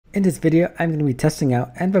In this video, I'm going to be testing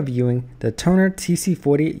out and reviewing the Tonor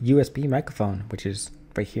TC40 USB microphone, which is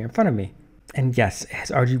right here in front of me. And yes, it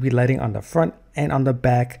has RGB lighting on the front and on the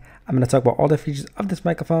back. I'm going to talk about all the features of this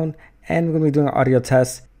microphone, and we're going to be doing an audio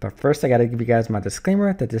test. But first, I got to give you guys my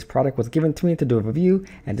disclaimer that this product was given to me to do a review,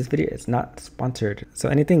 and this video is not sponsored. So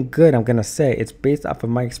anything good I'm going to say, it's based off of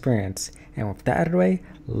my experience. And with that out of the way,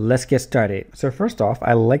 let's get started. So first off,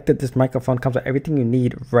 I like that this microphone comes with everything you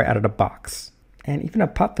need right out of the box. And even a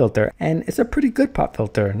pop filter, and it's a pretty good pop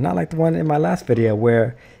filter, not like the one in my last video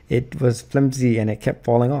where it was flimsy and it kept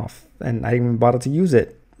falling off and I didn't even bother to use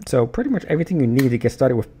it. So pretty much everything you need to get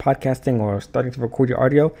started with podcasting or starting to record your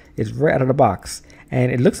audio is right out of the box,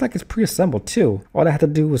 and it looks like it's pre-assembled too. All I had to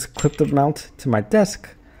do was clip the mount to my desk,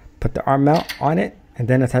 put the arm mount on it, and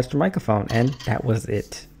then attach the microphone, and that was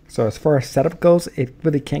it. So as far as setup goes, it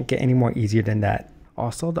really can't get any more easier than that.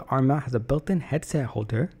 Also, the arm mount has a built-in headset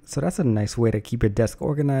holder, so that's a nice way to keep your desk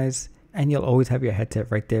organized, and you'll always have your headset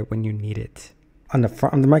right there when you need it. On the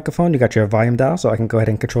front of the microphone, you got your volume dial, so I can go ahead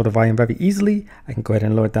and control the volume very easily. I can go ahead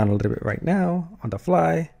and lower it down a little bit right now on the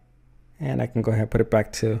fly, and I can go ahead and put it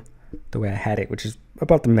back to the way I had it, which is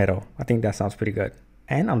about the middle. I think that sounds pretty good.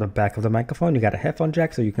 And on the back of the microphone, you got a headphone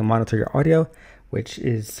jack so you can monitor your audio, which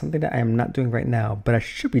is something that I am not doing right now, but I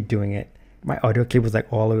should be doing it. My audio cable is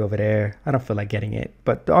like all the way over there. I don't feel like getting it,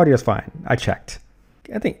 but the audio is fine. I checked.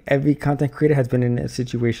 I think every content creator has been in a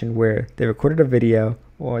situation where they recorded a video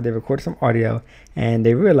or they recorded some audio and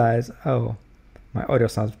they realize, oh, my audio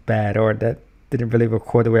sounds bad, or that didn't really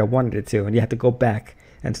record the way I wanted it to, and you have to go back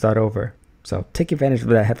and start over. So take advantage of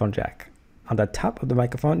that headphone jack. On the top of the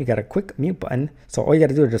microphone, you got a quick mute button. So all you got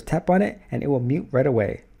to do is just tap on it and it will mute right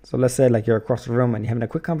away. So let's say like you're across the room and you're having a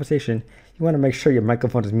quick conversation. You want to make sure your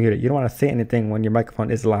microphone is muted. You don't want to say anything when your microphone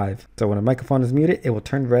is live. So when the microphone is muted, it will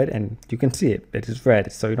turn red and you can see it. It is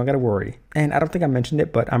red, so you don't got to worry. And I don't think I mentioned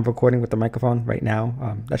it, but I'm recording with the microphone right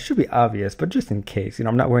now. That should be obvious, but just in case,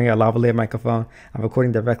 I'm not wearing a lavalier microphone. I'm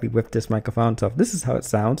recording directly with this microphone. So this is how it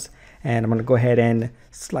sounds. And I'm going to go ahead and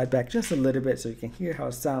slide back just a little bit so you can hear how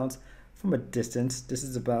it sounds from a distance. This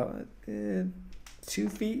is about 2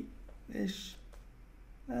 feet-ish.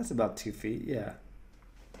 That's about 2 feet, yeah.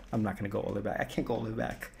 I'm not gonna go all the way back. I can't go all the way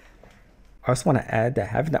back. I also want to add that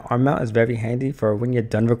having the arm mount is very handy for when you're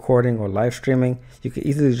done recording or live streaming. You can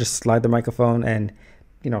easily just slide the microphone and,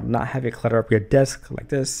 not have it clutter up your desk like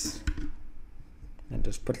this. And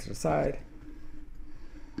just put it to the side.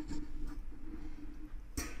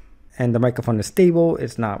 And the microphone is stable.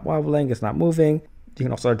 It's not wobbling. It's not moving. You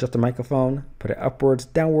can also adjust the microphone, put it upwards,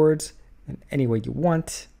 downwards, and any way you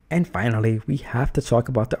want. And finally, we have to talk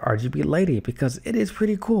about the RGB lighting because it is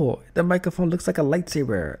pretty cool. The microphone looks like a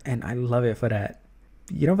lightsaber and I love it for that.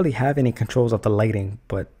 You don't really have any controls of the lighting,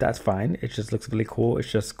 but that's fine. It just looks really cool.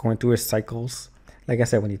 It's just going through its cycles. Like I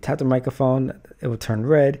said, when you tap the microphone, it will turn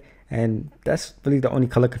red, and that's really the only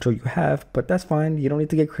color control you have, but that's fine. You don't need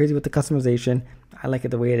to get crazy with the customization. I like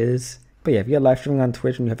it the way it is. But yeah, if you're live streaming on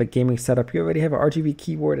Twitch and you have a gaming setup, you already have an RGB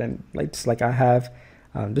keyboard and lights like I have.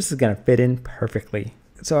 This is gonna fit in perfectly.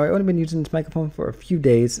 So I've only been using this microphone for a few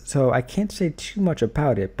days, so I can't say too much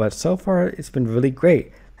about it, but so far it's been really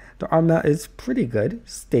great. The arm mount is pretty good,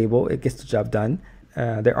 stable, it gets the job done.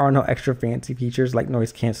 There are no extra fancy features like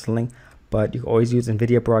noise canceling, but you can always use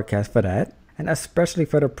NVIDIA Broadcast for that. And especially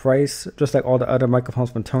for the price, just like all the other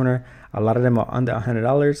microphones from Tonor, a lot of them are under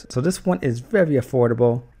 $100. So this one is very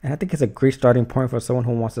affordable, and I think it's a great starting point for someone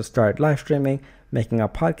who wants to start live streaming, making a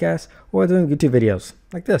podcast, or doing YouTube videos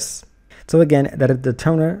like this. So again, that is the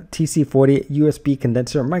Tonor TC40 USB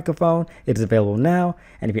condenser microphone. It is available now,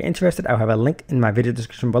 and if you're interested, I'll have a link in my video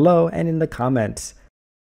description below and in the comments.